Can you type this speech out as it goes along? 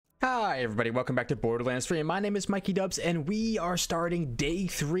Hi everybody, welcome back to Borderlands 3, and my name is Mikey Dubs, and we are starting day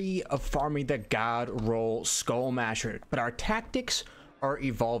 3 of farming the God Roll Skullmasher, but our tactics are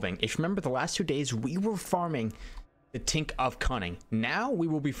evolving. If you remember the last 2 days, we were farming the Tink of Cunning. Now we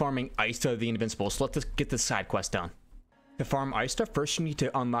will be farming Ista the Invincible, so let's get this side quest done. To farm Ista, first you need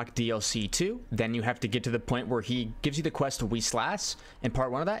to unlock DLC 2, then you have to get to the point where he gives you the quest We Slash, and part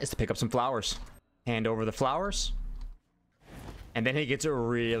 1 of that is to pick up some flowers. Hand over the flowers. And then he gets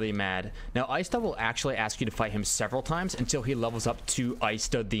really mad. Now, Ista will actually ask you to fight him several times until he levels up to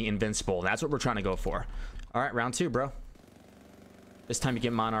Ista the Invincible. That's what we're trying to go for. All right, round 2, bro. This time you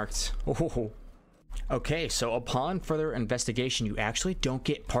get monarched. Oh. Okay, so upon further investigation, you actually don't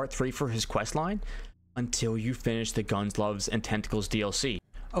get part 3 for his quest line until you finish the Guns, Loves, and Tentacles DLC.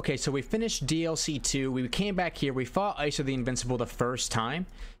 Okay, so we finished DLC 2. We came back here. We fought Ista the Invincible the first time,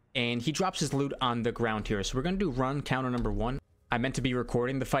 and he drops his loot on the ground here. So we're going to do run counter number 1. I meant to be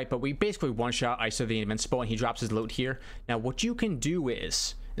recording the fight, but we basically one-shot Ista the Invincible, and he drops his loot here. Now, what you can do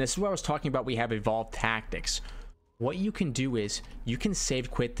is, and this is what I was talking about, we have evolved tactics. What you can do is, you can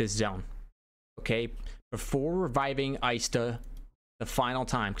save quit this zone, okay, before reviving Ista the final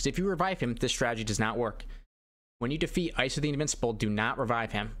time. Because if you revive him, this strategy does not work. When you defeat Ista the Invincible, do not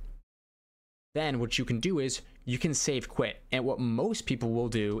revive him. Then, what you can do is, you can save quit. And what most people will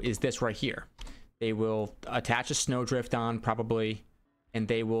do is this right here. They will attach a snowdrift on, probably, and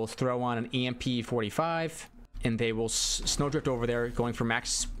they will throw on an EMP 45, and they will snowdrift over there, going for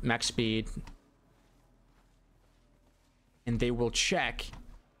max speed, and they will check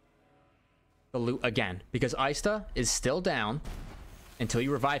the loot again, because Ista is still down until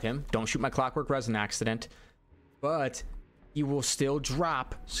you revive him. Don't shoot my clockwork resin accident, but he will still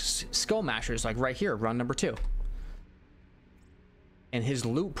drop Skullmashers, like right here, run number 2. And his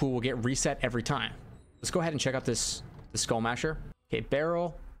loot pool will get reset every time. Let's go ahead and check out the Skullmasher. Okay,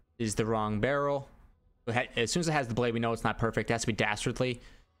 barrel is the wrong barrel. As soon as it has the blade, we know it's not perfect. It has to be dastardly.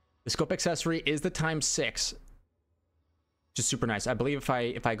 The scope accessory is the ×6, which is super nice. I believe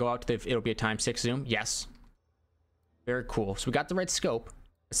if I go out to it'll be a ×6 zoom. Yes. Very cool. So we got the right scope.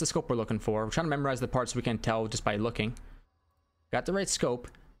 That's the scope we're looking for. We're trying to memorize the parts so we can tell just by looking. Got the right scope.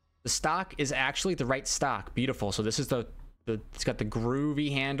 The stock is actually the right stock. Beautiful. So this is it's got the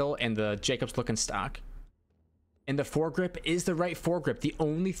groovy handle and the Jacobs looking stock. And the foregrip is the right foregrip. The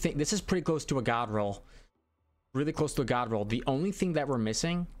only thing, this is pretty close to a God roll. Really close to a God roll. The only thing that we're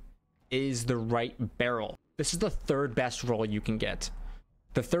missing is the right barrel. This is the 3rd best roll you can get.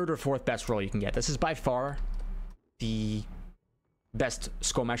 The 3rd or 4th best roll you can get. This is by far the best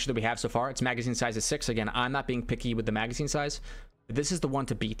Skullmasher that we have so far. Its magazine size is 6. Again, I'm not being picky with the magazine size, but this is the one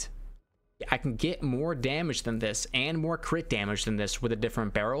to beat. I can get more damage than this and more crit damage than this with a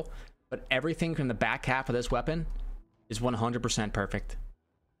different barrel, but everything from the back half of this weapon is 100% perfect.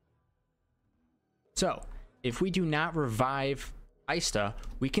 So, if we do not revive Ista,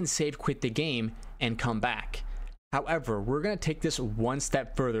 we can save quit the game and come back. However, we're going to take this one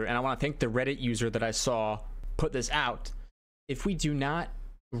step further, and I want to thank the Reddit user that I saw put this out. If we do not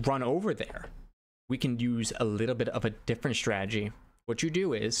run over there, we can use a little bit of a different strategy. What you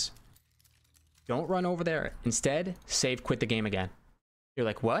do is, don't run over there. Instead, save quit the game again. You're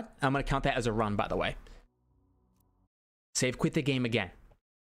like, what? I'm going to count that as a run, by the way. Save quit the game again.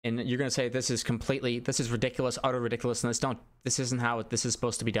 And you're going to say, this is ridiculous, utter ridiculousness. This isn't how this is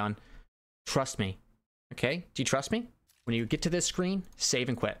supposed to be done. Trust me. Okay? Do you trust me? When you get to this screen, save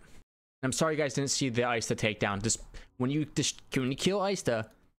and quit. And I'm sorry you guys didn't see the Ista takedown. When you kill Ista,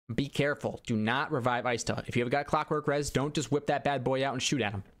 be careful. Do not revive Ista. If you have got clockwork res, don't just whip that bad boy out and shoot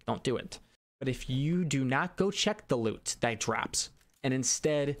at him. Don't do it. But if you do not go check the loot that drops, and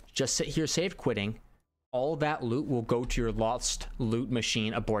instead just sit here save quitting, all that loot will go to your lost loot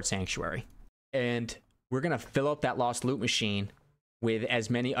machine aboard Sanctuary. And we're going to fill up that lost loot machine with as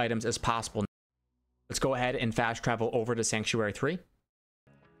many items as possible. Let's go ahead and fast travel over to Sanctuary 3.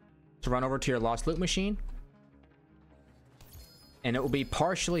 So run over to your lost loot machine. And it will be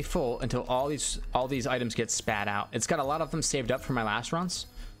partially full until all these items get spat out. It's got a lot of them saved up for my last runs.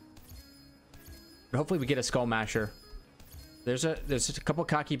 But hopefully we get a Skullmasher. There's a couple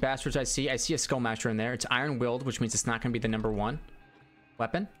cocky bastards I see. I see a Skullmasher in there. It's Iron Willed, which means it's not going to be the number 1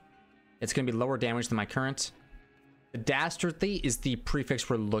 weapon. It's going to be lower damage than my current. The Dastardly is the prefix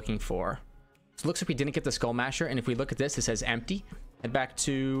we're looking for. So it looks like we didn't get the Skullmasher, and if we look at this, it says empty. Head back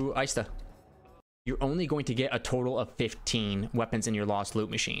to Ista. You're only going to get a total of 15 weapons in your lost loot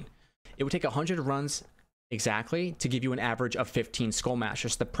machine. It would take 100 runs exactly to give you an average of 15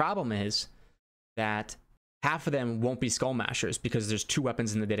 Skullmashers. The problem is that half of them won't be Skullmashers because there's 2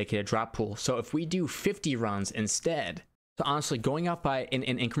 weapons in the dedicated drop pool. So if we do 50 runs instead, So honestly, going up by in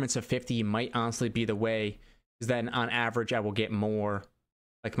increments of 50 might honestly be the way, because then on average I will get more.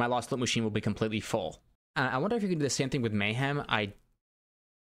 Like my lost loot machine will be completely full. I wonder if you can do the same thing with Mayhem. I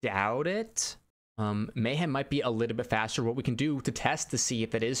doubt it. Mayhem might be a little bit faster. What we can do to test to see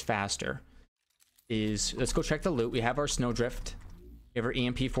if it is faster is, let's go check the loot. We have our Snowdrift. We have our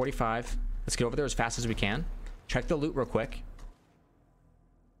EMP 45. Let's get over there as fast as we can. Check the loot real quick.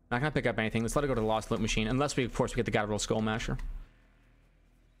 Not gonna pick up anything. Let's let it go to the lost loot machine, unless we, of course, we get the God Roll Skullmasher.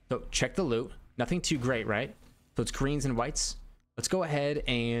 So check the loot. Nothing too great, right? So it's greens and whites. Let's go ahead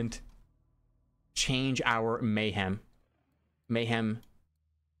and change our Mayhem. Mayhem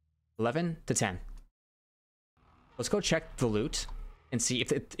 11 to 10. Let's go check the loot and see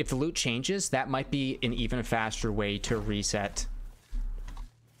if the loot changes. That might be an even faster way to reset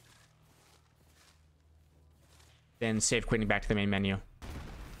than save quitting back to the main menu.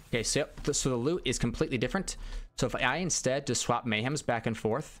 Okay, so the loot is completely different. So if I instead just swap Mayhems back and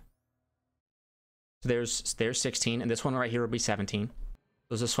forth, so there's 16, and this one right here will be 17.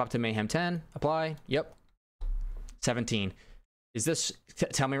 Let's just swap to Mayhem 10, apply, yep, 17. Is this,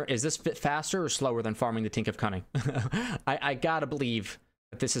 tell me, is this faster or slower than farming the Tink of Cunning? I gotta believe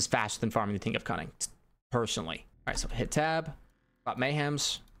that this is faster than farming the Tink of Cunning, personally. All right, so hit tab, swap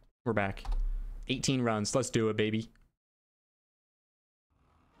Mayhems, we're back. 18 runs, let's do it, baby.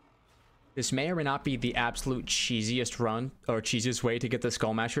 This may or may not be the absolute cheesiest run, or cheesiest way to get the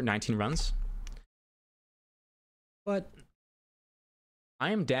Skullmasher, 19 runs. But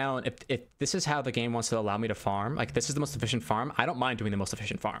I am down, if this is how the game wants to allow me to farm, like this is the most efficient farm, I don't mind doing the most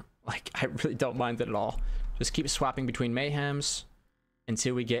efficient farm. Like, I really don't mind it at all. Just keep swapping between Mayhems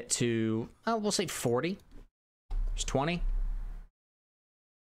until we get to, oh, we'll say 40. There's 20.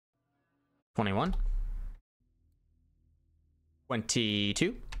 21.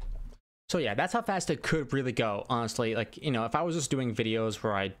 22. So yeah, that's how fast it could really go, honestly. Like, you know, if I was just doing videos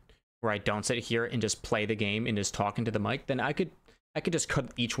where I don't sit here and just play the game and just talk into the mic, then I could just cut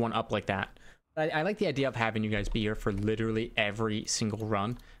each one up like that. But I like the idea of having you guys be here for literally every single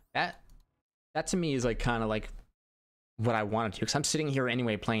run. That to me is like kind of like what I wanted to, because I'm sitting here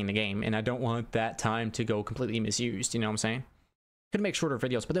anyway playing the game, and I don't want that time to go completely misused. You know what I'm saying? Could make shorter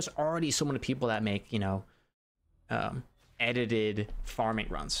videos, but there's already so many people that make, you know, edited farming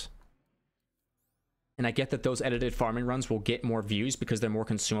runs. And I get that those edited farming runs will get more views because they're more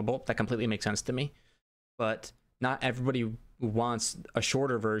consumable. That completely makes sense to me. But not everybody wants a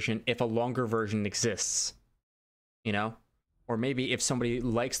shorter version if a longer version exists, you know? Or maybe if somebody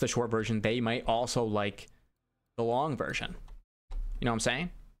likes the short version, they might also like the long version. You know what I'm saying?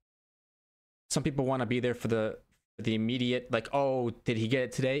 Some people want to be there for the immediate, like, oh, did he get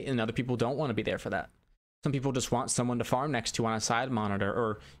it today? And other people don't want to be there for that. Some people just want someone to farm next to on a side monitor,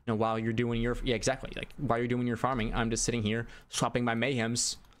 or, you know, while you're doing your, yeah, exactly, like while you're doing your farming, I'm just sitting here swapping my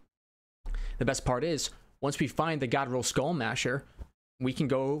Mayhems. The best part is, once we find the God Roll Skullmasher, we can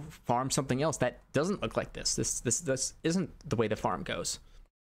go farm something else that doesn't look like this. This isn't the way the farm goes.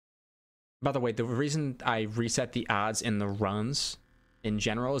 By the way, the reason I reset the odds in the runs in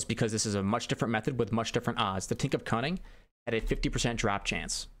general is because this is a much different method with much different odds. The Tink of Cunning had a 50% drop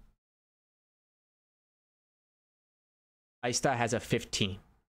chance. Aista has a 15.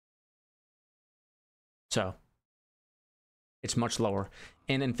 So it's much lower.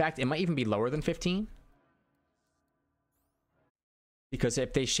 And in fact, it might even be lower than 15. Because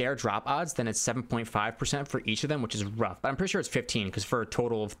if they share drop odds, then it's 7.5% for each of them, which is rough. But I'm pretty sure it's 15 because for a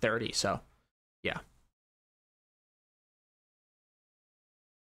total of 30. So yeah.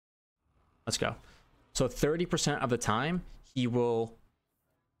 Let's go. So 30% of the time, he will...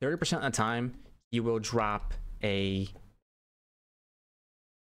 30% of the time, he will drop a...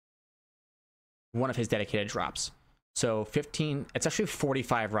 one of his dedicated drops. So 15, it's actually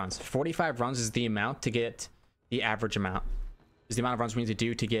 45 runs. 45 runs is the amount to get the average amount. Is the amount of runs we need to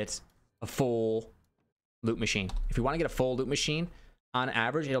do to get a full loot machine. If you want to get a full loot machine, on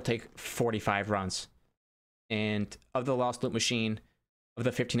average, it'll take 45 runs. And of the lost loot machine, of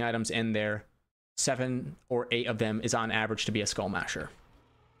the 15 items in there, 7 or 8 of them is on average to be a Skullmasher.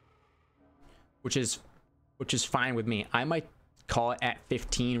 Which is fine with me. I might call it at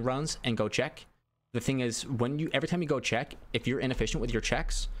 15 runs and go check. The thing is, every time you go check, if you're inefficient with your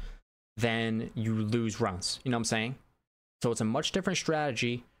checks, then you lose runs. You know what I'm saying? So it's a much different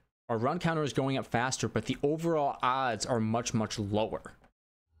strategy. Our run counter is going up faster, but the overall odds are much, much lower.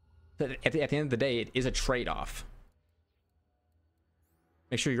 So at the end of the day, it is a trade-off.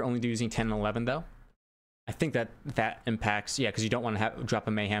 Make sure you're only using 10 and 11, though. I think that impacts, yeah, because you don't want to drop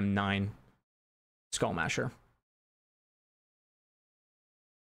a Mayhem 9 Skullmasher.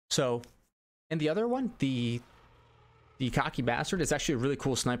 So... and the other one, the the Cocky Bastard is actually a really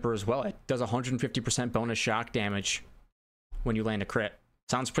cool sniper as well. It does 150% bonus shock damage when you land a crit.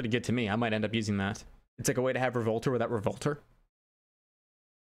 Sounds pretty good to me. I might end up using that. It's like a way to have Revolter without Revolter.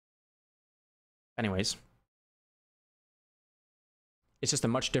 Anyways. It's just a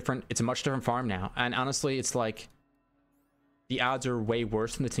much different farm now. And honestly, it's like the odds are way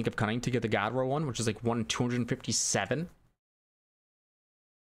worse than the Tink of Cunning to get the God Roll one, which is like 1 in 257.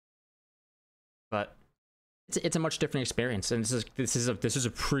 But it's a much different experience, and this is a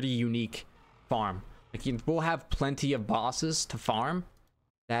pretty unique farm. Like we'll have plenty of bosses to farm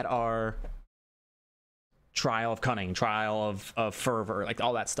that are Trial of Cunning, Trial of Fervor, like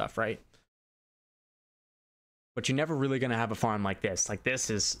all that stuff, right? But you're never really gonna have a farm like this. Like this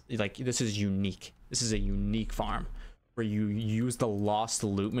is unique. This is a unique farm where you use the Lost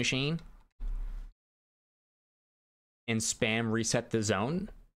Loot Machine and spam reset the zone.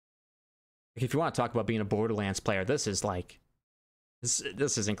 Like if you want to talk about being a Borderlands player, this is like this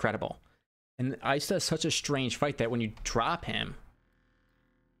is incredible. And Ice does such a strange fight that when you drop him,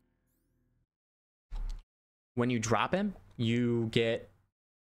 you get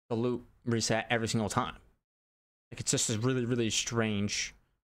the loot reset every single time. Like it's just a really, really strange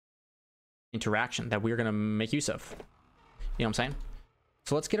interaction that we're gonna make use of. You know what I'm saying?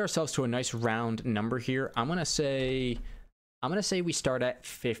 So let's get ourselves to a nice round number here. I'm gonna say we start at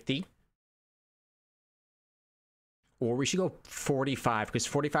 50. Or we should go 45, because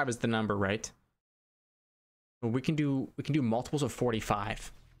 45 is the number, right? But we can do multiples of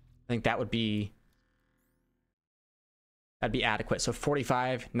 45. I think that'd be adequate. So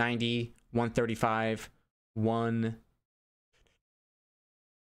 45, 90, 135, 1,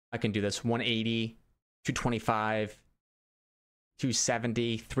 I can do this, 180, 225,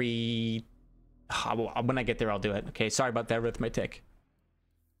 270, 3. When I get there, I'll do it. Okay, sorry about that arithmetic.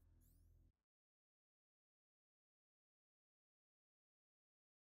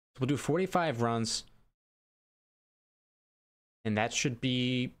 We'll do 45 runs, and that should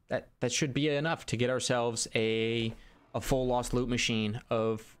be enough to get ourselves a full Lost Loot Machine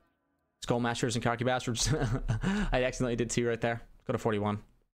of Skullmashers and Cocky Bastards. I accidentally did 2 right there. Go to 41.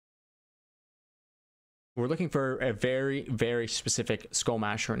 We're looking for a very, very specific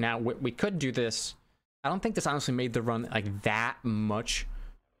Skullmasher. Now, we could do this. I don't think this honestly made the run like that much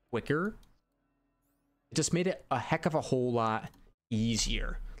quicker. It just made it a heck of a whole lot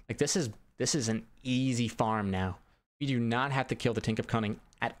easier. Like this is an easy farm now. You do not have to kill the Tink of Cunning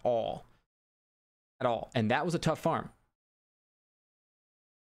at all. And that was a tough farm.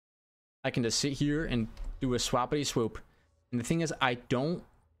 I can just sit here and do a swappity swoop. And the thing is, I don't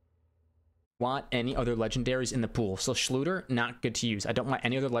want any other legendaries in the pool. So Schluter, not good to use. I don't want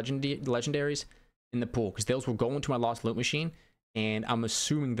any other legendaries in the pool, because those will go into my Lost Loot Machine, and I'm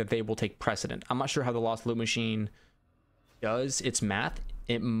assuming that they will take precedent. I'm not sure how the Lost Loot Machine does its math.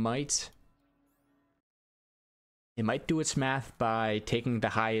 It might do its math by taking the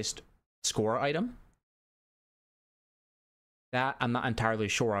highest score item. That I'm not entirely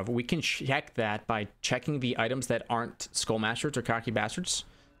sure of. We can check that by checking the items that aren't Skullmashers or Cocky Bastards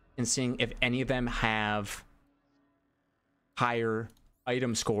and seeing if any of them have higher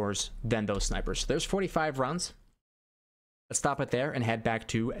item scores than those snipers. There's 45 runs. Let's stop it there and head back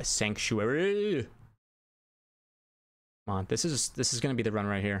to Sanctuary. Come on, this is gonna be the run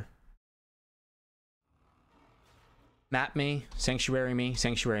right here. Map me, sanctuary me,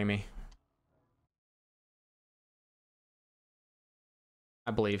 sanctuary me.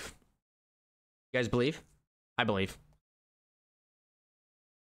 I believe. You guys believe? I believe.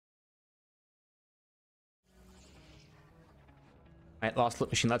 All right, Lost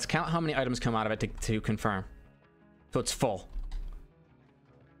Loot Machine. Let's count how many items come out of it to confirm. So it's full.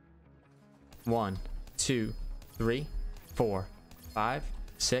 1, 2, 3, 4, 5,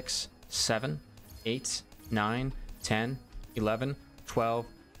 6, 7, 8, 9, 10, 11, 12,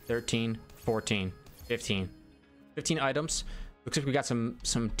 13, 14, 15. 15 items. Looks like we got some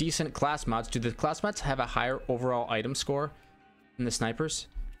decent class mods. Do the class mods have a higher overall item score than the snipers?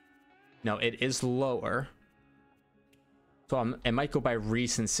 No, it is lower. So it might go by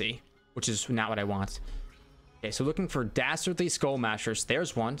recency, which is not what I want. Okay, so looking for Dastardly Skullmashers.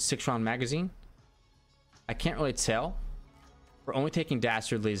 There's one, 6-round magazine. I can't really tell. We're only taking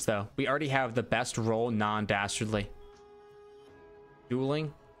Dastardlies, though. We already have the best roll non-Dastardly.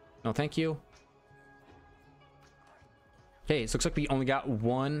 Dueling. No, thank you. Okay, so it looks like we only got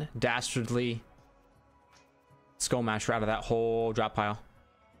one Dastardly Skullmasher out of that whole drop pile.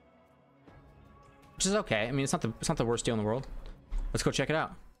 Which is okay. I mean, it's not the worst deal in the world. Let's go check it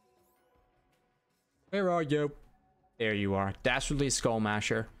out. Where are you? There you are. Dastardly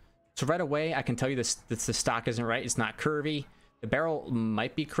Skullmasher. So right away, I can tell you this the stock isn't right. It's not curvy. The barrel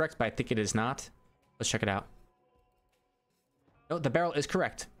might be correct, but I think it is not. Let's check it out. No, the barrel is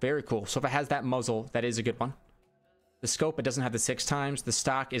correct. Very cool. So if it has that muzzle, that is a good one. The scope, it doesn't have the 6 times. The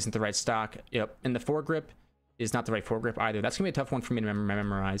stock isn't the right stock. Yep. And the foregrip is not the right foregrip either. That's going to be a tough one for me to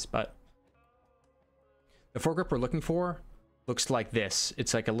memorize, but the foregrip we're looking for looks like this.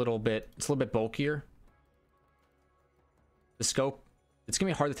 It's like a little bit bulkier. The scope, it's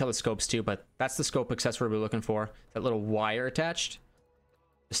going to be hard to tell the scopes too, but that's the scope accessory we're looking for. That little wire attached.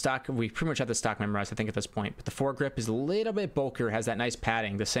 The stock, we pretty much have the stock memorized, I think, at this point. But the foregrip is a little bit bulkier, has that nice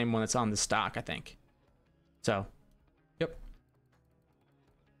padding, the same one that's on the stock, I think. So, yep.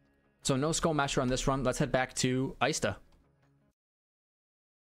 So no Skullmasher on this run. Let's head back to Ista.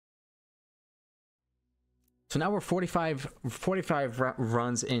 So now we're 45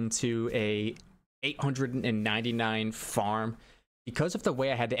 runs into a 899 farm. Because of the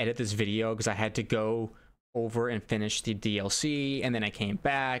way I had to edit this video, because I had to go over and finish the DLC, and then I came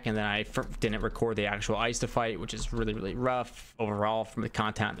back, and then I didn't record the actual Ista fight, which is really, really rough overall from the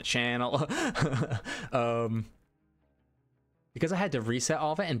content on the channel. Because I had to reset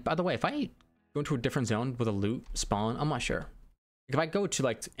all of it. And by the way, if I go into a different zone with a loot spawn, I'm not sure. If I go to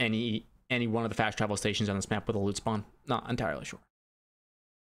like any one of the fast travel stations on this map with a loot spawn, not entirely sure.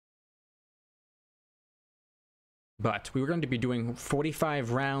 But we were going to be doing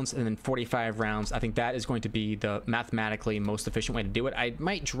 45 rounds and then 45 rounds. I think that is going to be the mathematically most efficient way to do it. I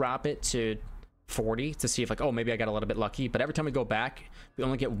might drop it to 40 to see if like, oh, maybe I got a little bit lucky. But every time we go back, we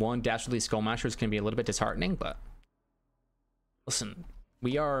only get one dastardly Skullmasher. It's going to be a little bit disheartening, but listen,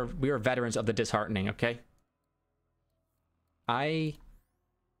 we are veterans of the disheartening, okay? I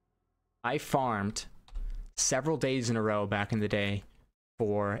farmed several days in a row back in the day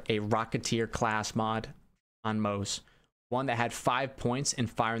for a Rocketeer class mod on Mo's. One that had 5 points in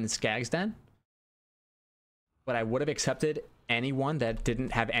Fire in the Skag's Den. But I would have accepted anyone that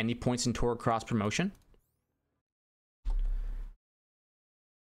didn't have any points in Tour Cross Promotion.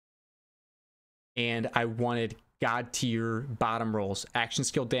 And I wanted God tier bottom rolls. Action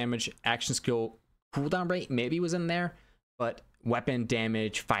skill damage, action skill cooldown rate maybe was in there, but weapon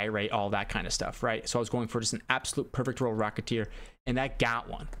damage, fire rate, all that kind of stuff, right? So I was going for just an absolute perfect roll Rocketeer, and I got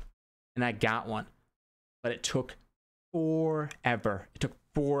one. But it took forever. It took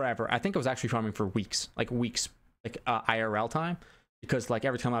forever. I think I was actually farming for weeks, like IRL time, because like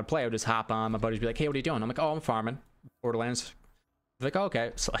every time I'd play, I would just hop on. My buddies would be like, "Hey, what are you doing?" I'm like, "Oh, I'm farming Borderlands." They're like, oh,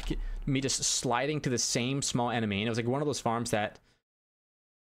 "Okay." So like me just sliding to the same small enemy, and it was like one of those farms that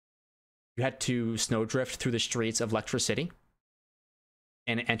you had to snowdrift through the streets of Lectra City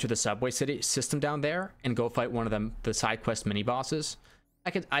and enter the subway city system down there and go fight one of them, the side quest mini bosses. I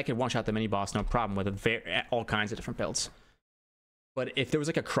could one shot the mini boss, no problem with it. All kinds of different builds. But if there was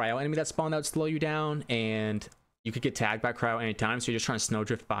like a cryo enemy that spawned, that would slow you down, and you could get tagged by cryo anytime. So you're just trying to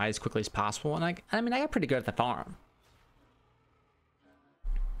snowdrift by as quickly as possible. And I mean, I got pretty good at the farm,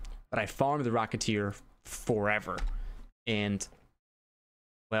 but I farmed the Rocketeer forever, and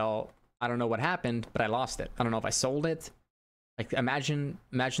well, I don't know what happened, but I lost it. I don't know if I sold it. Like imagine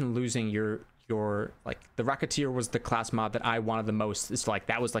losing your like the Rocketeer was the class mod that I wanted the most. It's like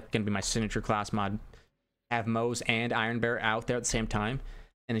that was like gonna be my signature class mod. Have Mo's and Iron Bear out there at the same time,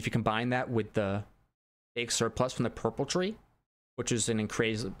 and if you combine that with the big surplus from the purple tree, which is an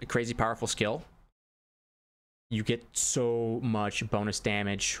crazy powerful skill, you get so much bonus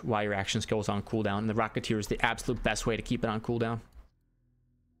damage while your action skill is on cooldown. And the Rocketeer is the absolute best way to keep it on cooldown,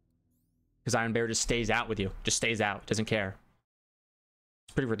 because Iron Bear just stays out with you, just stays out, doesn't care.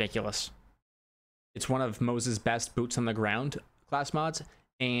 It's pretty ridiculous. It's one of Mo's best boots on the ground class mods,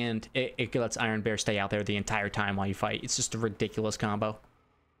 and it lets Iron Bear stay out there the entire time while you fight. It's just a ridiculous combo.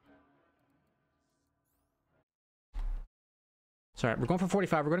 Sorry, we're going for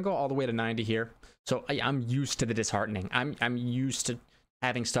 45. We're going to go all the way to 90 here. So I'm used to the disheartening. I'm used to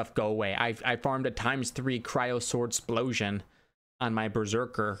having stuff go away. I farmed a ×3 cryo sword explosion on my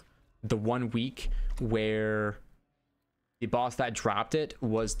Berserker the 1 week where the boss that dropped it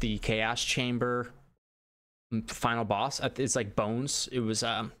was the Chaos Chamber final boss. It's like Bones. It was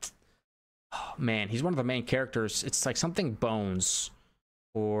oh man, he's one of the main characters. It's like something Bones,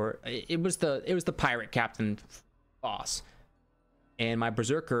 or it was the pirate captain boss. And my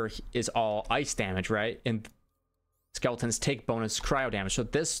Berserker is all ice damage, right? And skeletons take bonus cryo damage. So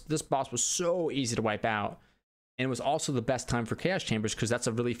this boss was so easy to wipe out, and it was also the best time for Chaos Chambers because that's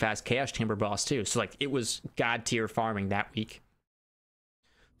a really fast Chaos Chamber boss too. So like it was god tier farming that week.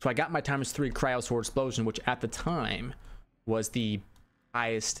 So I got my ×3 cryo sword explosion, which at the time was the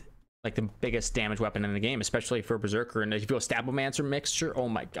highest like the biggest damage weapon in the game, especially for a Berserker. And if you do a Stabbomancer mixture, oh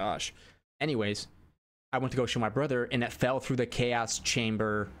my gosh. Anyways, I went to go show my brother, and it fell through the Chaos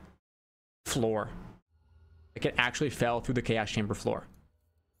Chamber floor. Like, it actually fell through the Chaos Chamber floor.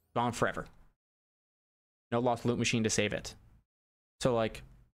 Gone forever. No lost loot machine to save it. So, like,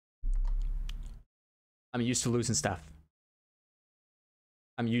 I'm used to losing stuff.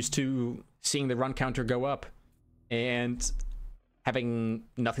 I'm used to seeing the run counter go up and having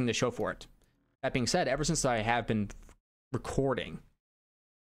nothing to show for it. That being said, ever since I have been recording,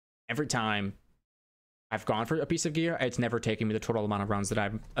 every time I've gone for a piece of gear, it's never taken me the total amount of runs that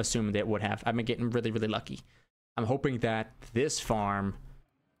I've assumed it would have. I've been getting really, really lucky. I'm hoping that this farm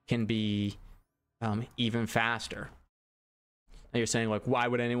can be even faster. Now you're saying, like, why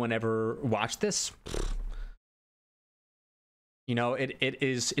would anyone ever watch this? You know,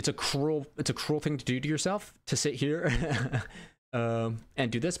 it's a cruel thing to do to yourself, to sit here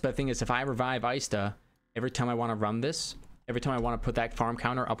and do this. But the thing is, if I revive Aista, every time I want to run this, every time I want to put that farm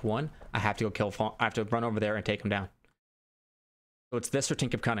counter up 1, I have to go kill. I have to run over there and take him down. So it's this or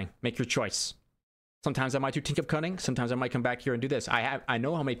Tink of Cunning. Make your choice. Sometimes I might do Tink of Cunning. Sometimes I might come back here and do this. I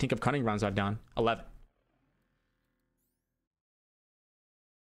know how many Tink of Cunning runs I've done. 11.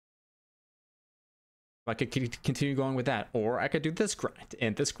 I could continue going with that, or I could do this grind,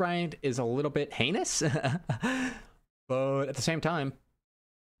 and this grind is a little bit heinous, but at the same time,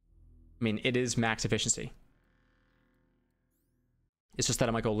 I mean, it is max efficiency. It's just that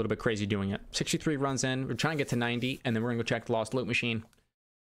I might go a little bit crazy doing it. 63 runs in, we're trying to get to 90, and then we're gonna go check the lost loot machine.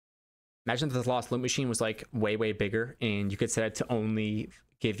 Imagine if the lost loot machine was like way bigger, and you could set it to only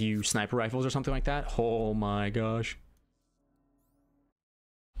give you sniper rifles or something like that. Oh my gosh.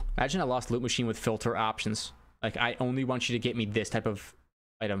 Imagine a lost loot machine with filter options. Like, I only want you to get me this type of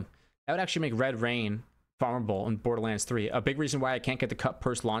item. That would actually make Red Rain farmable in Borderlands 3. A big reason why I can't get the cut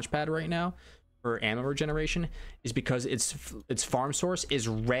purse launchpad right now for ammo regeneration is because its farm source is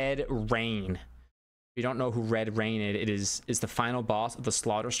Red Rain. If you don't know who Red Rain is, it's the final boss of the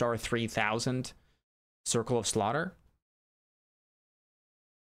Slaughter Star 3000 Circle of Slaughter.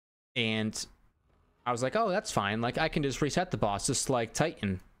 And I was like, oh, that's fine. Like, I can just reset the boss, just like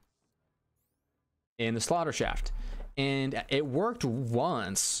Titan in the Slaughter Shaft. And it worked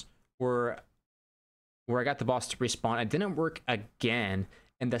once where I got the boss to respawn. It didn't work again,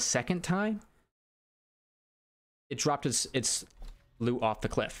 and the second time it dropped its loot off the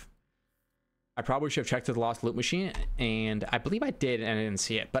cliff. I probably should have checked the lost loot machine, and I believe I did, and I didn't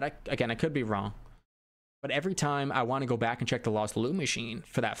see it. But again, I could be wrong. But every time I want to go back and check the lost loot machine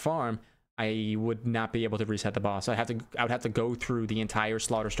for that farm, I would not be able to reset the boss. I would have to go through the entire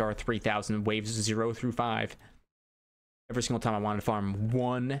Slaughter Star 3000 waves 0 through 5 every single time I wanted to farm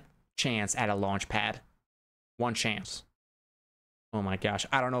one chance at a launch pad. One chance. Oh my gosh,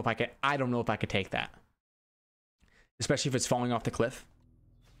 I don't know if I could take that. Especially if it's falling off the cliff.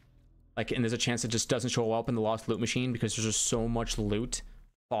 Like, and there's a chance it just doesn't show up in the lost loot machine because there's just so much loot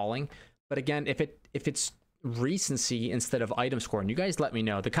falling. But again, if it's recency instead of item score, and you guys let me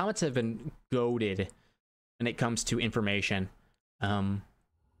know. The comments have been goated when it comes to information.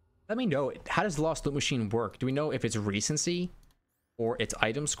 Let me know, how does the lost loot machine work? Do we know if it's recency or it's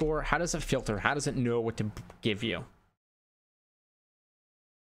item score? How does it filter? How does it know what to give you?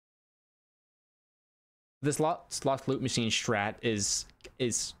 This lost loot machine strat is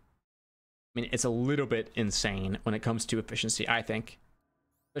I mean, it's a little bit insane when it comes to efficiency, I think,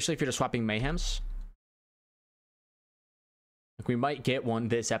 especially if you're just swapping mayhems. Like, we might get one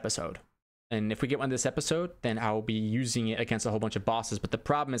this episode, and if we get one this episode, then I'll be using it against a whole bunch of bosses. But the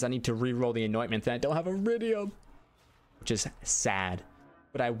problem is I need to re-roll the anointment, and I don't have iridium, which is sad.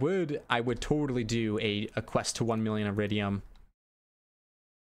 But I would totally do a quest to 1 million iridium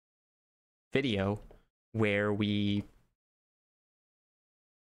video where we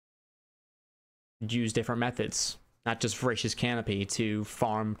use different methods, not just Voracious Canopy, to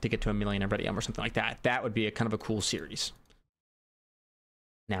farm to get to 1 million iridium or something like that. That would be a kind of a cool series.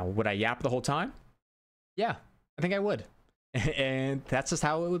 Now, would I yap the whole time? Yeah, I think I would. And that's just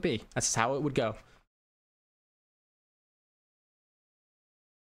how it would be. That's just how it would go.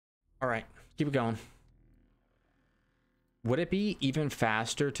 All right, keep it going. Would it be even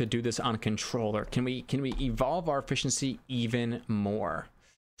faster to do this on controller? Can we evolve our efficiency even more?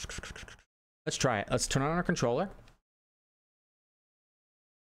 Let's try it. Let's turn on our controller.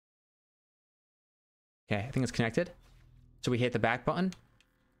 Okay, I think it's connected. So we hit the back button.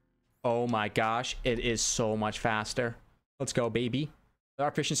 Oh my gosh, it is so much faster. Let's go, baby. Our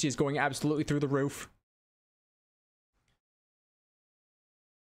efficiency is going absolutely through the roof.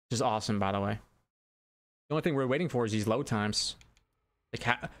 Which is awesome, by the way. The only thing we're waiting for is these load times.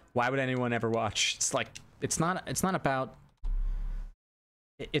 Like, why would anyone ever watch? It's like, it's not about,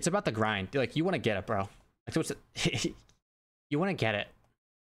 it's about the grind. Like, you want to get it, bro. Like, so it's, you want to get it.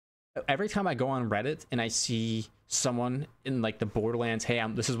 Every time I go on Reddit and I see someone in like the Borderlands, hey,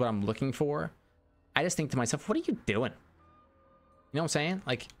 this is what I'm looking for, I just think to myself, what are you doing? You know what I'm saying?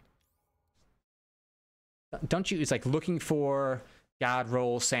 Like, don't you, it's like looking for God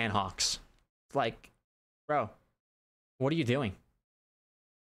roll Sandhawks. Like, bro, what are you doing?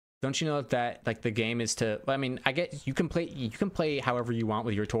 Don't you know that like the game is to, I mean, I get, you can play however you want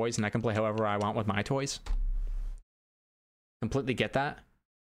with your toys, and I can play however I want with my toys. Completely get that.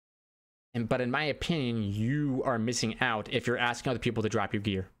 But in my opinion, you are missing out if you're asking other people to drop your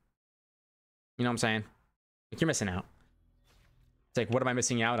gear. You know what I'm saying? Like, you're missing out. It's like, what am I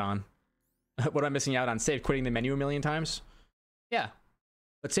missing out on? What am I missing out on? Save quitting the menu a million times? Yeah.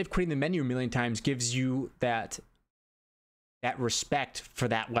 But save quitting the menu a million times gives you that respect for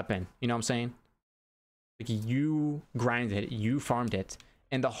that weapon. You know what I'm saying? Like, you grinded it, you farmed it.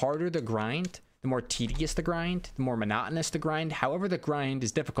 And the harder the grind, the more tedious the grind, the more monotonous the grind, however the grind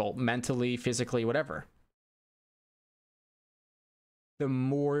is difficult, mentally, physically, whatever, the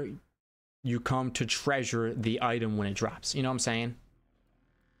more you come to treasure the item when it drops. You know what I'm saying?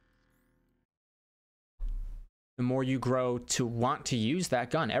 The more you grow to want to use that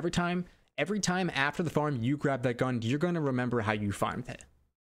gun. Every time after the farm you grab that gun, you're going to remember how you farmed it.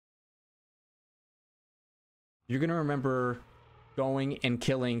 You're going to remember going and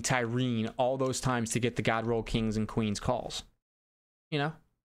killing Tyrene all those times to get the God roll kings and queens calls. You know,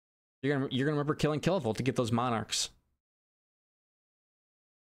 you're gonna remember killing Killavel to get those monarchs.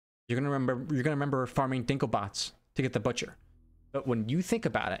 You're gonna remember farming Dinklebots to get the butcher. But when you think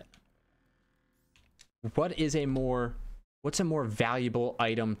about it, what's a more valuable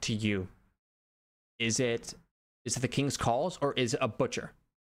item to you? Is it the king's calls, or is it a butcher?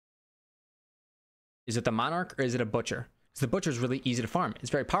 Is it the monarch, or is it a butcher? Because the butcher is really easy to farm. It's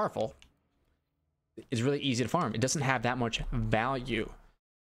very powerful. It's really easy to farm. It doesn't have that much value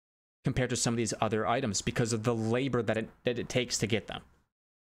compared to some of these other items because of the labor that it takes to get them.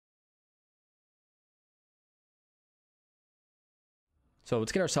 So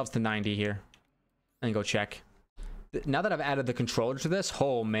let's get ourselves to 90 here and go check. Now that I've added the controller to this,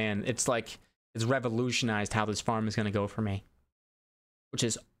 oh man, it's like it's revolutionized how this farm is going to go for me, which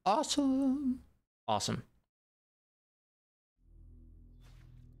is awesome. Awesome.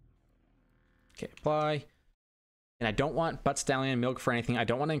 Okay, apply. And I don't want butt stallion milk for anything. I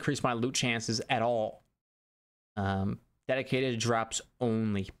don't want to increase my loot chances at all. Dedicated drops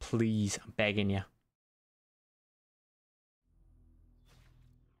only, please. I'm begging you.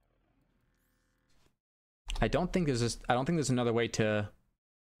 I don't think there's another way to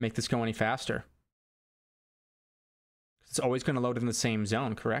make this go any faster. It's always going to load in the same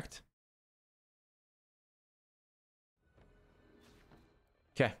zone, correct?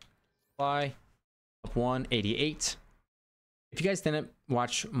 Okay. Apply. Up 188. If you guys didn't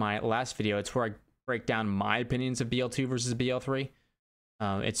watch my last video, it's where I break down my opinions of BL2 versus BL3.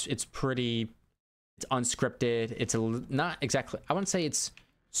 It's unscripted. It's not exactly, I wouldn't say it's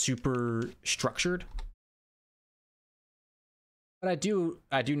super structured, but I do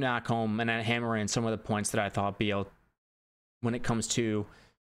knock home and I hammer in some of the points that I thought BL, when it comes to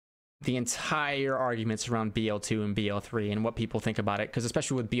the entire arguments around BL2 and BL3 and what people think about it, because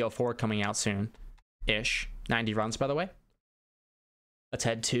especially with BL4 coming out soon-ish. 90 runs, by the way. Let's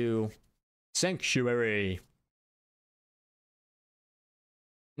head to Sanctuary.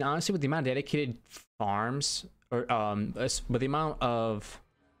 And honestly, with the amount of dedicated farms, or with the amount of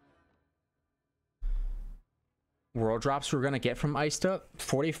world drops we're gonna get from Iced Up,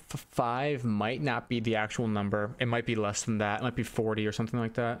 45 might not be the actual number. It might be less than that. It might be 40 or something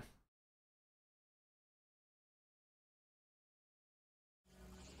like that.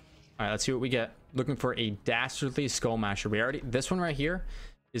 All right, let's see what we get. Looking for a Dastardly Skullmasher. This one right here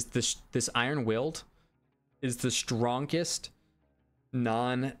is this Iron Willed is the strongest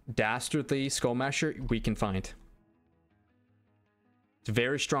non-Dastardly Skullmasher we can find. It's a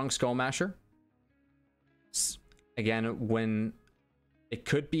very strong Skullmasher. Again, when it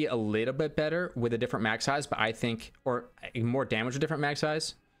could be a little bit better with a different max size, but I think, or more damage with different max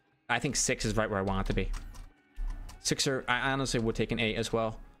size, I think 6 is right where I want it to be. 6, or I honestly would take an 8 as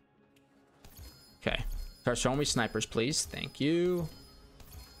well. Okay, start showing me snipers, please. Thank you.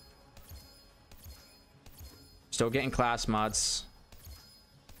 Still getting class mods,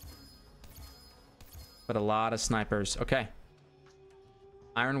 but a lot of snipers. Okay,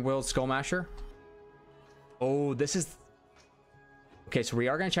 Iron Willed Skullmasher. Oh, this is okay. So we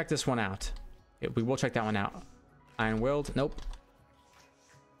are gonna check this one out. We will check that one out. Iron Willed. Nope.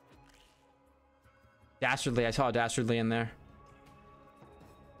 Dastardly. I saw a Dastardly in there.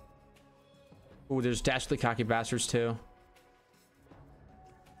 Ooh, there's Dastardly Cocky Bastards too.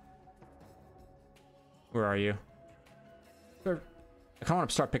 Where are you? I kind of want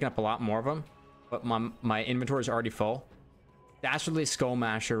to start picking up a lot more of them, but my inventory is already full. Dastardly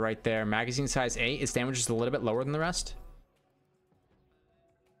Skullmasher right there. Magazine size 8. Its damage is a little bit lower than the rest.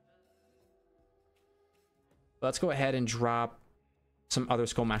 Let's go ahead and drop some other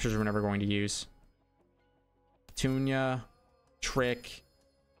Skullmashers we're never going to use. Tunya, Trick,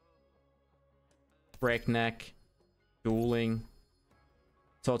 Breakneck, Dueling.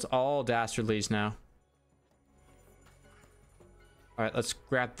 So it's all Dastardlies now. All right, let's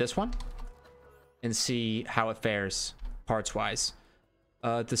grab this one and see how it fares parts wise.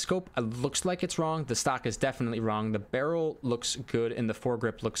 The scope looks like it's wrong. The stock is definitely wrong. The barrel looks good and the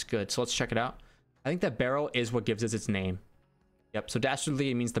foregrip looks good. So let's check it out. I think that barrel is what gives it its name. Yep, so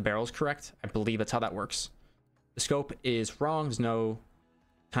Dastardly means the barrel is correct. I believe that's how that works. The scope is wrong. There's no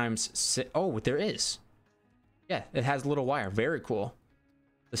times. Oh, there is. Yeah, it has a little wire. Very cool.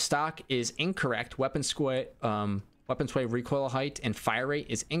 The stock is incorrect. Weapon sway, recoil height, and fire rate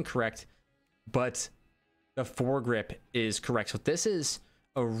is incorrect, but the foregrip is correct. So this is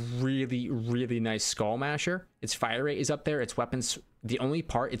a really, really nice Skullmasher. Its fire rate is up there. Its weapons, the only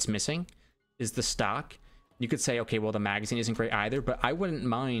part it's missing is the stock. You could say, okay, well, the magazine isn't great either, but I wouldn't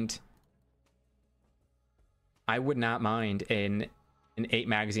mind. I would not mind an 8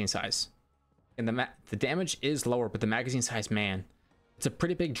 magazine size. And the damage is lower, but the magazine size, man, it's a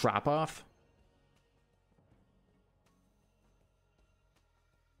pretty big drop off.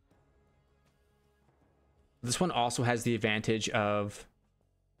 This one also has the advantage of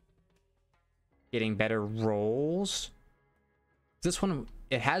getting better rolls. This one,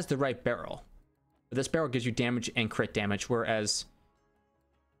 it has the right barrel. But this barrel gives you damage and crit damage, whereas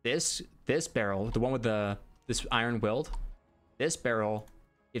this barrel, the one with this iron willed, this barrel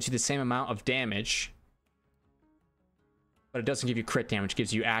gives you the same amount of damage, but it doesn't give you crit damage. It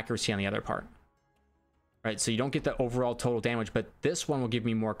gives you accuracy on the other part. Right, so you don't get the overall total damage, but this one will give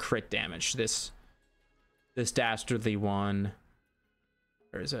me more crit damage. This Dastardly one,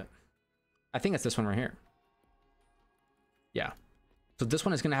 where is it? I think it's this one right here. Yeah. So this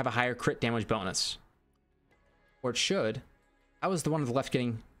one is going to have a higher crit damage bonus. Or it should. How is the one on the left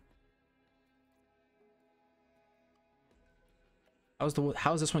getting...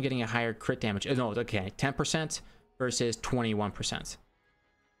 How is this one getting a higher crit damage? Oh, no, okay. 10% versus 21%.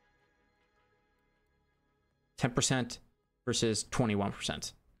 10% versus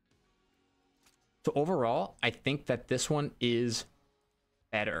 21%. So overall, I think that this one is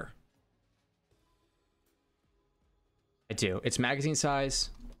better. I do. It's magazine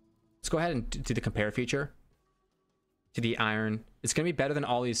size. Let's go ahead and do the compare feature to the iron. It's going to be better than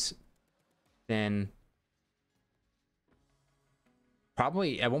all these. Then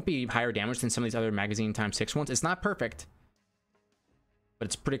probably it won't be higher damage than some of these other magazine ×6 ones. It's not perfect, but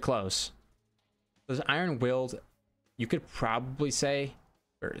it's pretty close. Those iron willed, you could probably say,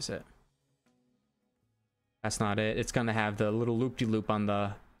 where is it? That's not it. It's going to have the little loop-de-loop on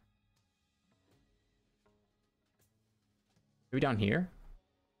the... Maybe down here?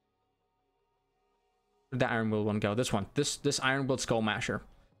 Where'd the iron willed one go? This one. This iron willed Skullmasher.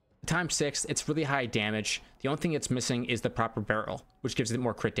 ×6, it's really high damage. The only thing it's missing is the proper barrel, which gives it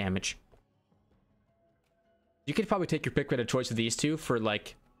more crit damage. You could probably take your pick with a choice of these two for,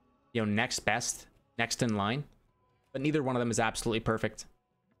 like, you know, next best, next in line. But neither one of them is absolutely perfect.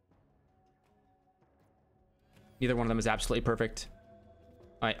 Neither one of them is absolutely perfect.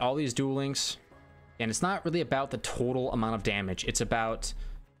 All right, all these duel links. And it's not really about the total amount of damage. It's about...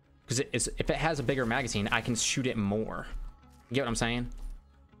 Because if it has a bigger magazine, I can shoot it more. You get what I'm saying?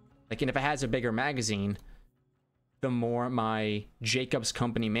 Like, and if it has a bigger magazine, the more my Jacob's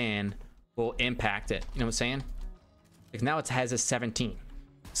Company man will impact it. You know what I'm saying? Like, now it has a 17.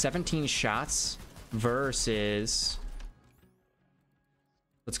 17 shots versus...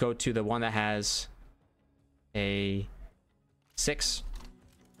 Let's go to the one that has a 6.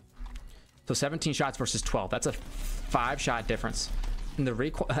 So 17 shots versus 12. That's a 5-shot difference. And the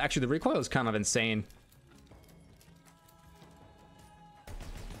recoil, actually, the recoil is kind of insane.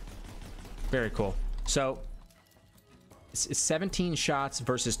 Very cool. So it's 17 shots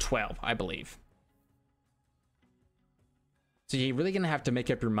versus 12, I believe. So you're really gonna have to make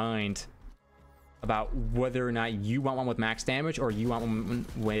up your mind about whether or not you want one with max damage or you want one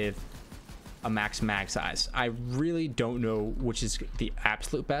with a max mag size. I really don't know which is the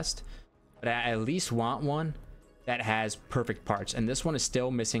absolute best, but I at least want one that has perfect parts. And this one is still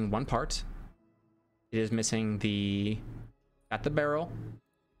missing one part. It is missing got the barrel.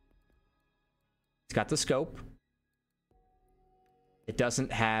 It's got the scope. It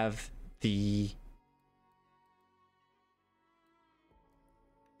doesn't have the...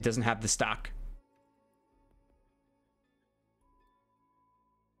 It doesn't have the stock.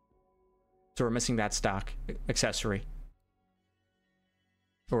 So we're missing that stock accessory.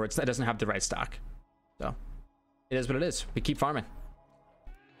 Or it doesn't have the right stock. So it is what it is. We keep farming.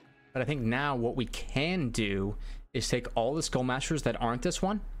 But I think now what we can do is take all the Skullmashers that aren't this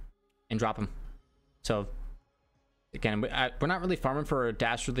one and drop them. So again, we're not really farming for a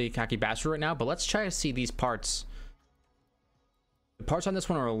Dastardly Cocky Bastard right now, but let's try to see these parts. The parts on this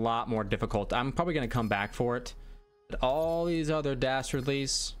one are a lot more difficult. I'm probably going to come back for it. But all these other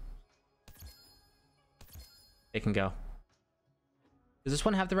Dastardlies, they can go. Does this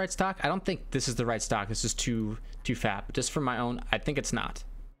one have the right stock? I don't think this is the right stock. This is too fat. But just for my own, I think it's not.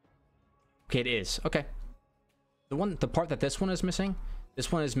 Okay, it is. Okay. The part that this one is missing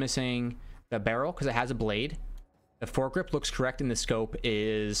the barrel because it has a blade. The foregrip looks correct, and the scope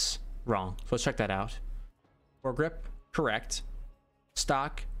is wrong. So let's check that out. Foregrip correct.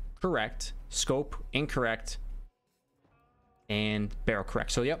 Stock correct. Scope incorrect. And barrel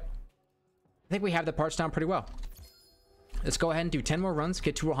correct. So yep, I think we have the parts down pretty well. Let's go ahead and do 10 more runs,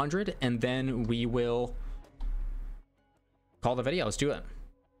 get to 100, and then we will call the video. Let's do it.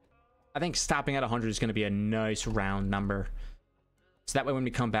 I think stopping at 100 is going to be a nice round number. So that way when we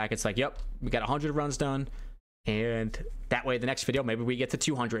come back, it's like, yep, we got 100 runs done. And that way the next video, maybe we get to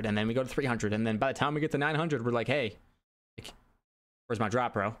 200, and then we go to 300. And then by the time we get to 900, we're like, hey, where's my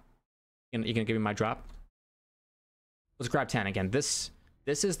drop, bro? You gonna give me my drop? Let's grab 10 again. This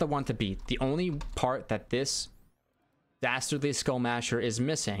is the one to beat. The only part that this Dastardly Skullmasher is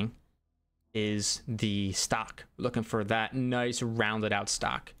missing is the stock. We're looking for that nice rounded out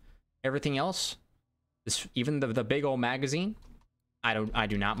stock. Everything else, even the big old magazine, I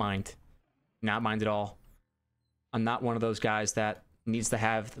do not mind. Not mind at all. I'm not one of those guys that needs to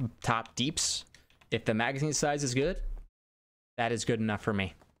have top deeps. If the magazine size is good, that is good enough for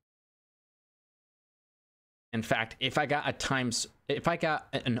me. In fact, if I got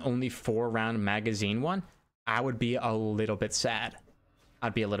an only 4-round magazine one, I would be a little bit sad.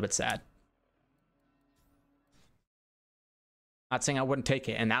 I'd be a little bit sad. Not saying I wouldn't take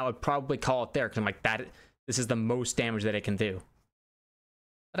it, and I would probably call it there because I'm like, this is the most damage that it can do.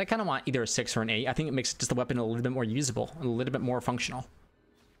 But I kind of want either a 6 or an 8. I think it makes just the weapon a little bit more usable, a little bit more functional.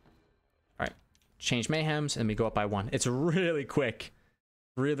 All right, change Mayhems, and we go up by 1. It's really quick.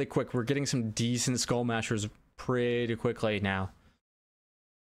 Really quick. We're getting some decent Skullmashers pretty quickly now.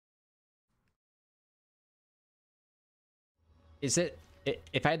 Is it,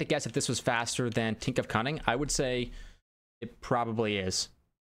 if I had to guess if this was faster than Tink of Cunning, I would say it probably is.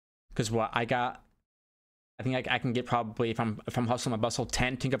 Because what I think I can get probably, if I'm hustling my bustle,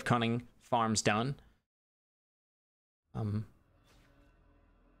 10 Tink of Cunning farms done.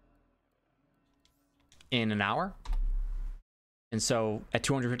 In an hour. And so at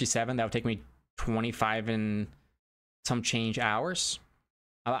 257, that would take me 25 and some change hours.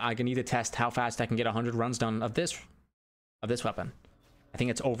 I can need to test how fast I can get 100 runs done of this weapon. I think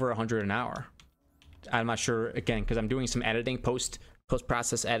it's over 100 an hour. I'm not sure, again, because I'm doing some editing,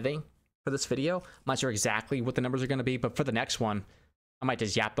 post-process editing for this video. I'm not sure exactly what the numbers are going to be, but for the next one, I might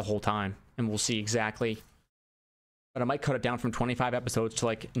just yap the whole time, and we'll see exactly. But I might cut it down from 25 episodes to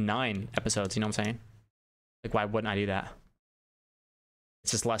like 9 episodes, you know what I'm saying? Like, why wouldn't I do that?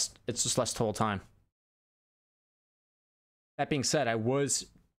 It's just less total time. That being said, I was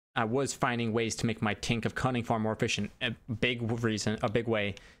finding ways to make my Tink of Cunning farm more efficient. A big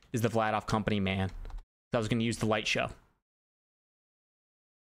way is the Vladov Company, man. I was going to use the Light Show.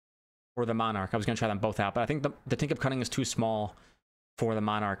 Or the Monarch. I was going to try them both out, but I think the Tink of Cunning is too small for the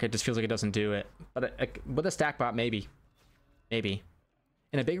Monarch. It just feels like it doesn't do it. But with a stack bot, maybe. Maybe.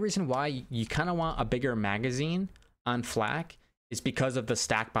 And a big reason why you kind of want a bigger magazine on Flak is because of the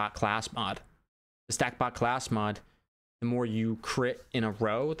Stackbot class mod. The Stackbot class mod, the more you crit in a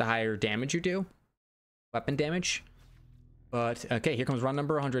row, the higher damage you do. Weapon damage. But, okay, here comes run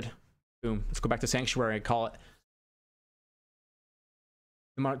number 100. Boom. Let's go back to Sanctuary and call it.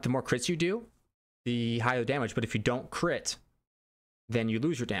 The more crits you do, the higher damage. But if you don't crit, then you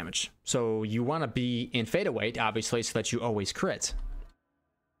lose your damage. So you want to be in fadeaway, obviously, so that you always crit.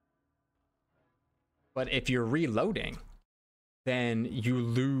 But if you're reloading, then you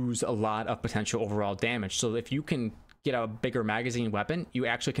lose a lot of potential overall damage. So if you can get a bigger magazine weapon, you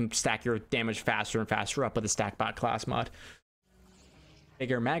actually can stack your damage faster and faster up with the Stackbot class mod.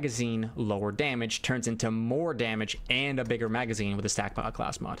 Bigger magazine, lower damage, turns into more damage and a bigger magazine with the Stackbot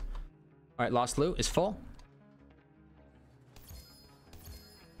class mod. All right, Lost Loot is full.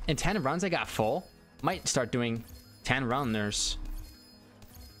 In 10 runs, I got full. Might start doing 10 rounders.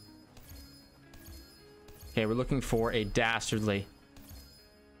 Okay, we're looking for a dastardly.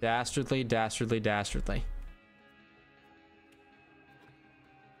 Dastardly, dastardly, dastardly.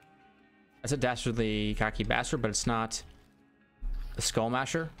 That's a dastardly cocky bastard, but it's not a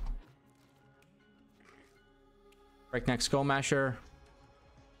Skullmasher. Breakneck Skullmasher.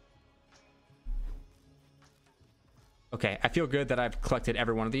 Okay, I feel good that I've collected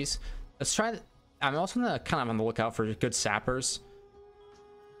every one of these. Let's try. I'm also kind of on the lookout for good sappers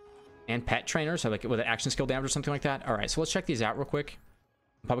and pet trainers, so like with an action skill damage or something like that. All right, so let's check these out real quick.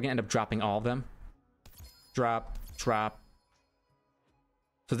 I'm probably gonna end up dropping all of them. Drop, drop.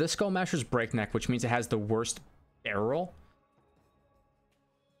 So this Skullmasher's breakneck, which means it has the worst barrel.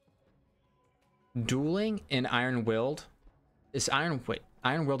 Dueling and Iron Willed. Iron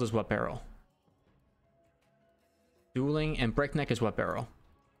Willed is what barrel? Dueling and breakneck is what barrel?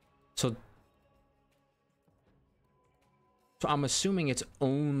 So I'm assuming it's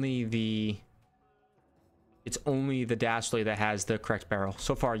only the dastardly that has the correct barrel.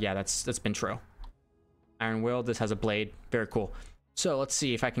 So far, yeah, that's been true. Iron Willed, this has a blade. Very cool. So let's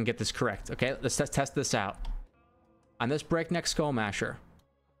see if I can get this correct. Okay, let's test this out. On this breakneck Skullmasher,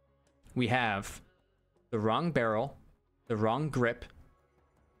 we have the wrong barrel, the wrong grip,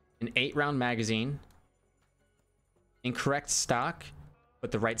 an 8-round magazine, incorrect stock,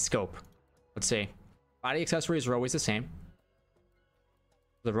 but the right scope. Let's see. Body accessories are always the same.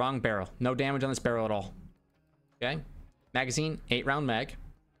 The wrong barrel. No damage on this barrel at all. Okay. Magazine, 8-round mag.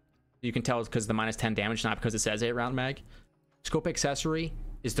 You can tell it's because the -10 damage, not because it says 8-round mag. Scope accessory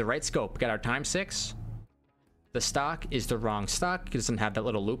is the right scope. We got our ×6. The stock is the wrong stock. It doesn't have that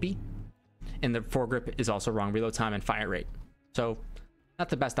little loopy. And the foregrip is also wrong. Reload time and fire rate. So, not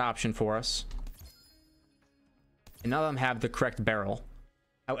the best option for us. And none of them have the correct barrel.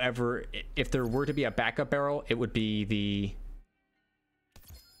 However, if there were to be a backup barrel, it would be the...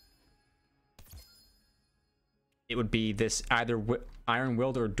 It would be this either Iron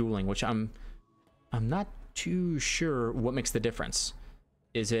Willed or Dueling, which I'm not too sure what makes the difference.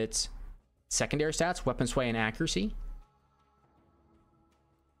 Is it secondary stats, weapon sway, and accuracy?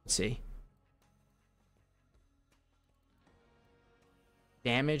 Let's see.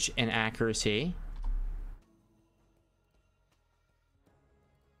 Damage and accuracy.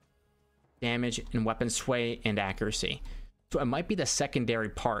 Damage and weapon sway and accuracy. So it might be the secondary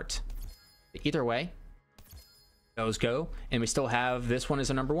part. Either way, those go, and we still have this one as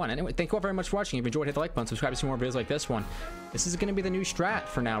a number 1. Anyway, thank you all very much for watching. If you enjoyed, hit the like button, subscribe to see more videos like this one. This is going to be the new strat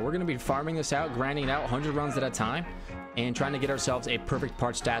for now. We're going to be farming this out, grinding it out 100 runs at a time, and trying to get ourselves a perfect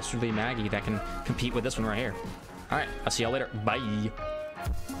parts dastardly Maggie that can compete with this one right here. All right, I'll see y'all later. Bye.